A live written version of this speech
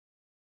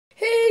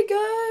Hey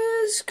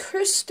guys,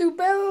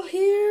 Christopher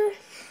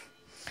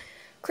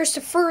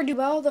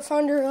Dubell, the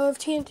founder of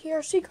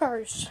TNTRC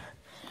Cars.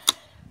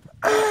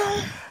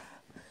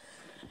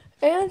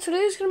 And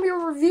today's going to be a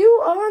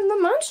review on the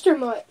Monster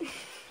Mutt,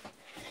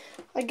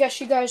 I guess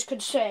you guys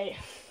could say.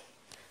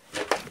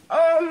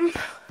 I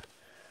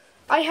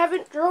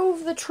haven't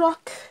drove the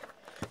truck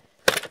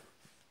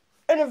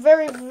in a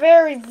very,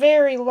 very,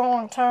 very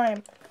long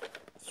time.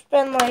 It's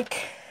been like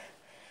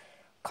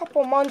a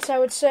couple months, I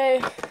would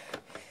say.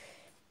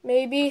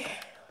 Maybe.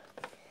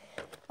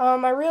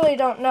 I really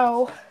don't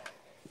know.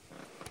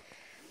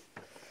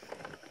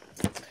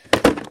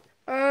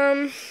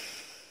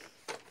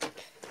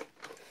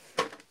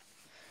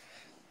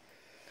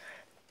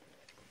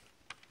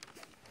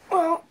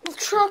 Well, the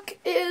truck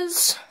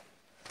is,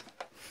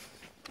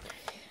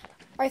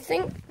 I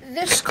think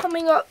this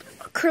coming up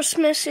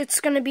Christmas,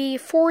 it's going to be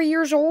 4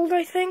 years old,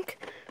 I think.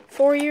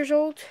 4 years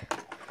old.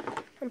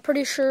 I'm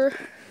pretty sure.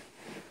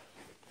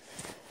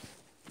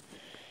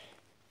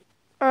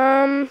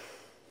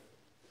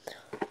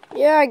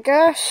 Yeah, I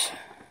guess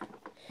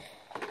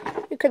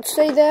you could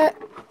say that.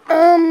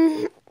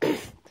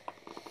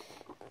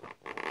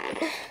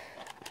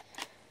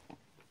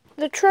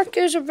 The truck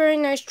is a very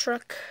nice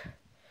truck.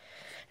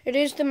 It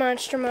is the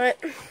Monster Mutt.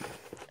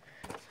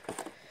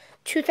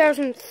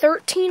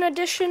 2013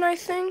 edition, I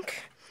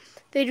think.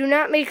 They do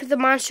not make the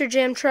Monster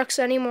Jam trucks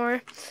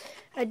anymore.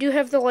 I do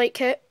have the light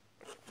kit.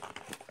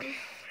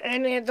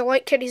 And the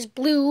light kit is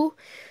blue.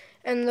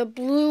 And the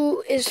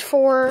blue is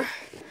for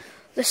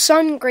the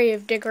Sun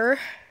Grave Digger.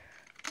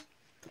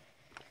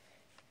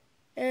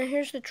 And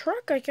here's the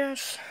truck, I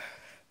guess.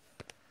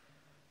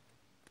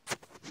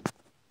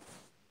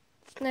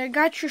 Now, you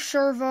got your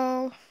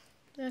servo.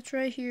 That's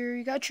right here.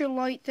 You got your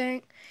light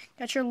thing.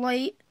 Got your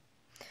light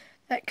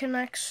that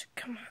connects.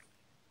 Come on.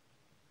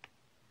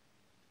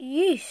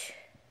 Yeesh.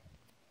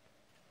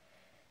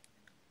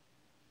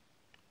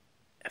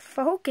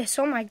 Focus.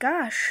 Oh my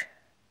gosh.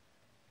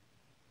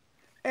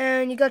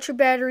 And you got your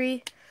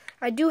battery.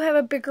 I do have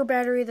a bigger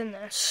battery than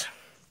this.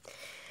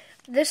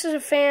 This is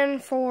a fan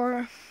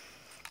for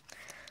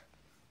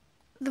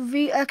the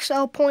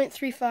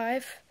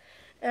VXL.35.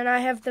 And I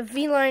have the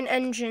V-Line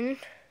engine.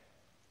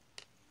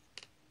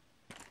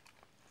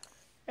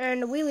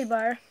 And a wheelie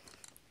bar.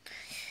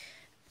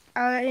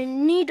 I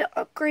need to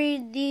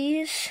upgrade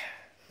these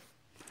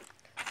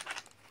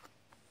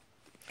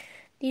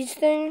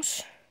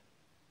things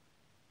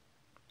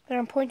that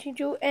I'm pointing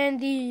to, and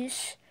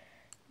these,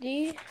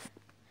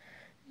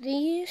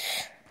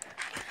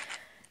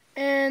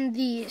 and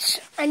these.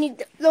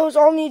 Those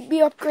all need to be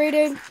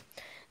upgraded.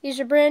 These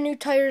are brand new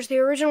tires. The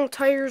original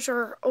tires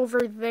are over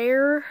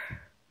there.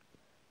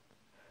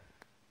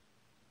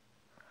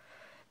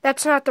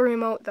 That's not the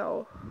remote,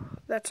 though.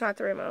 That's not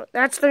the remote.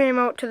 That's the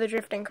remote to the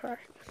drifting car.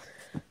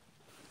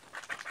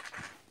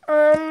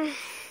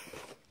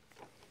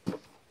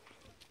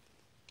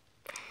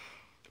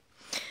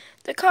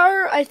 The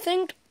car, I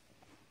think,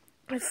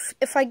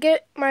 if I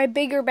get my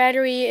bigger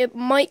battery, it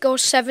might go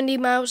 70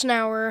 miles an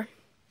hour.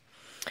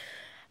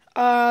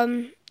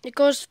 It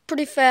goes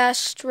pretty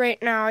fast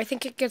right now. I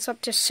think it gets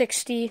up to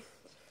 60.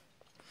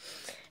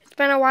 It's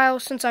been a while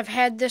since I've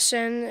had this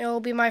in.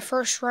 It'll be my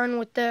first run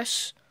with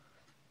this.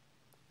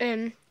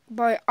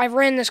 But I've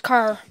ran this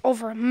car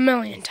over 1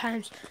 million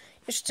times.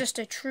 It's just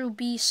a true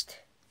beast.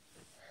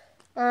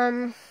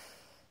 I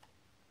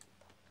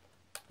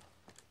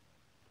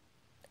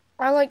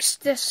like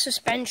this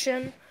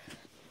suspension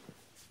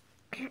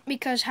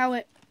because how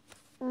it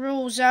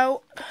rolls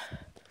out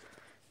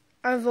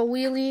of a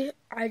wheelie.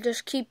 I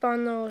just keep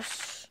on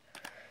those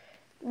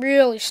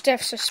really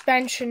stiff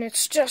suspension.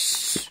 It's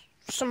just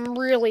some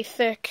really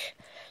thick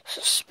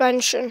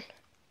suspension.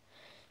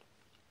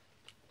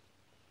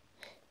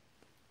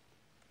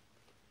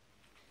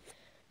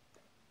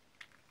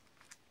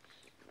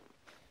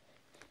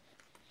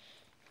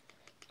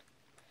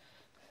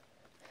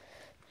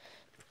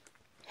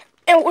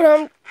 And when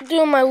I'm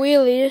doing my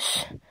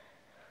wheelies,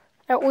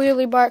 that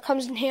wheelie bar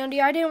comes in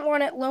handy. I didn't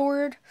want it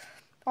lowered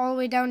all the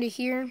way down to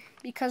here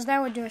because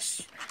that would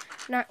just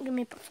not give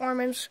me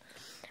performance.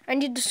 I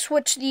need to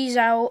switch these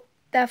out.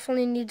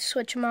 Definitely need to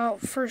switch them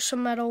out for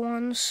some metal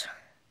ones.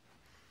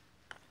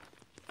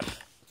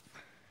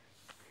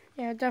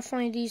 Yeah,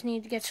 definitely these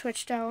need to get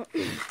switched out.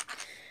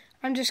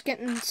 I'm just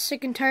getting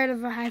sick and tired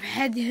of it.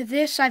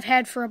 I've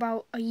had for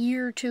about a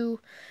year or two.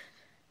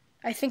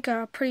 I think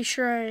I'm pretty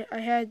sure I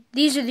had,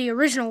 these are the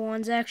original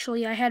ones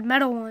actually. I had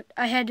metal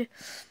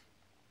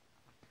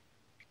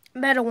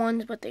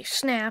ones, but they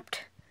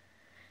snapped.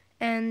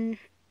 And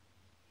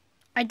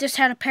I just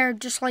had a pair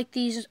just like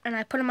these, and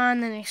I put them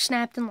on, and they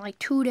snapped in like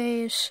 2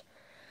 days.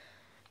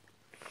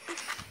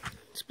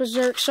 It's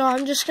berserk, so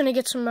I'm just going to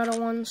get some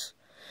metal ones.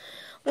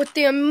 With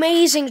the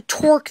amazing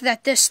torque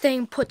that this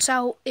thing puts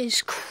out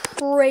is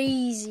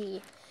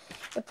crazy.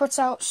 It puts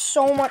out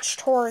so much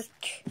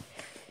torque.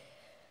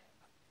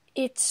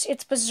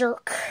 It's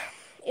berserk.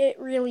 It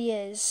really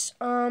is.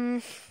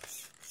 I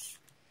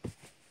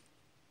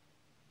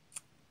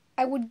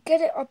would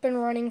get it up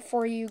and running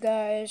for you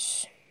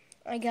guys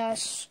I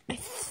guess. I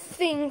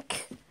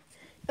think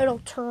it'll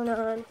turn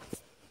on.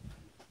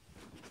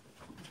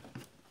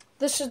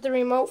 This is the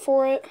remote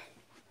for it.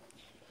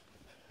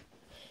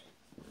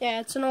 Yeah,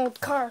 it's an old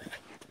car.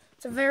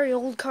 It's a very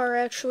old car,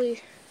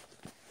 actually.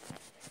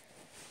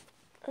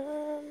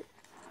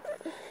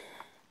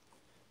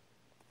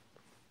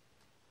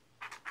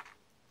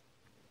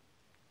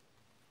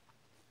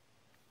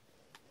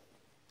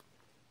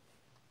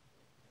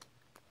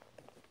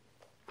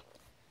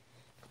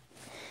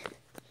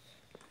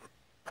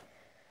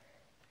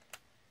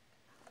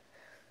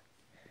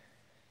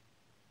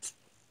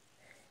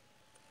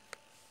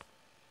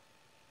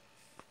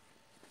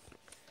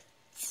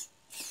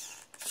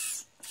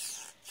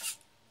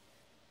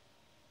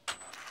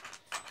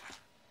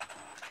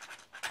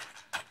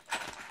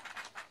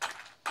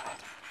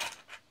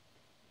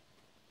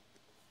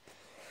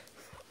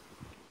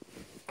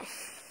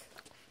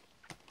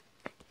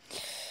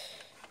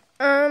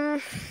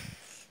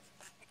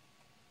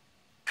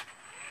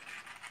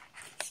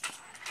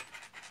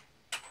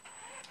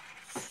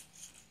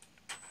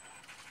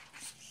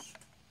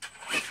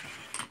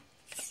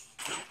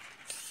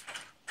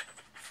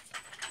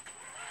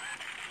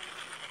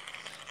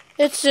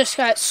 It's just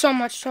got so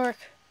much torque.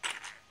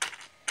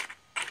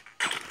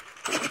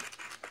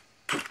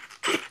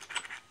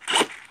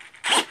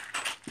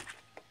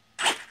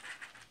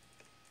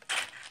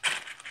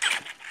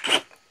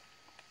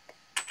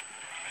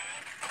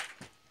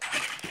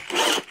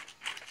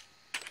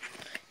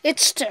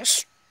 It's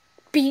just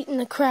beating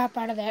the crap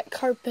out of that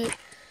carpet.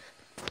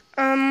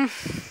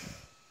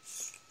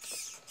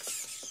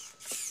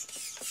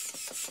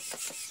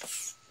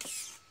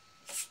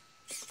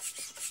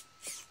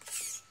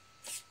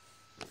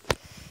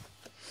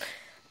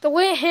 The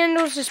way it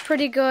handles is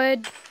pretty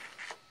good.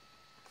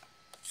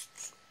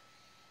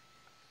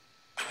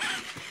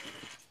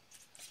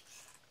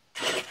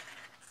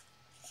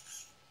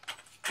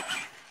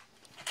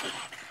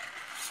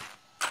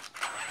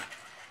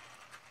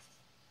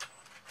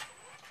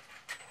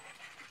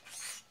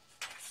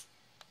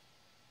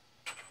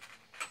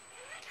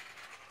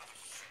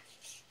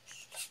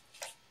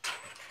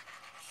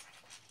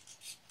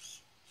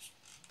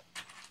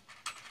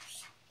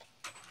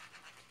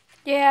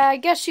 Yeah, I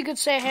guess you could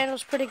say it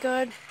handles pretty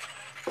good.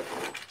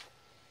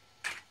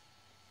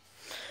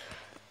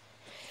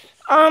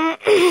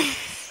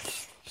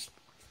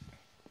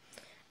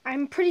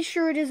 I'm pretty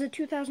sure it is a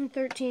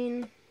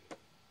 2013.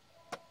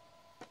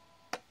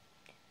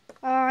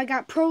 I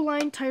got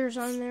Pro-Line tires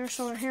on there,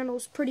 so it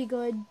handles pretty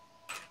good.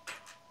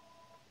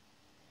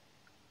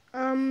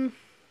 I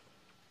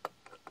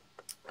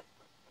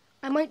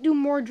might do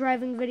more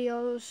driving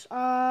videos.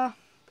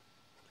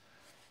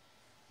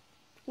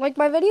 Like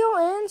my video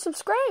and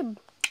subscribe.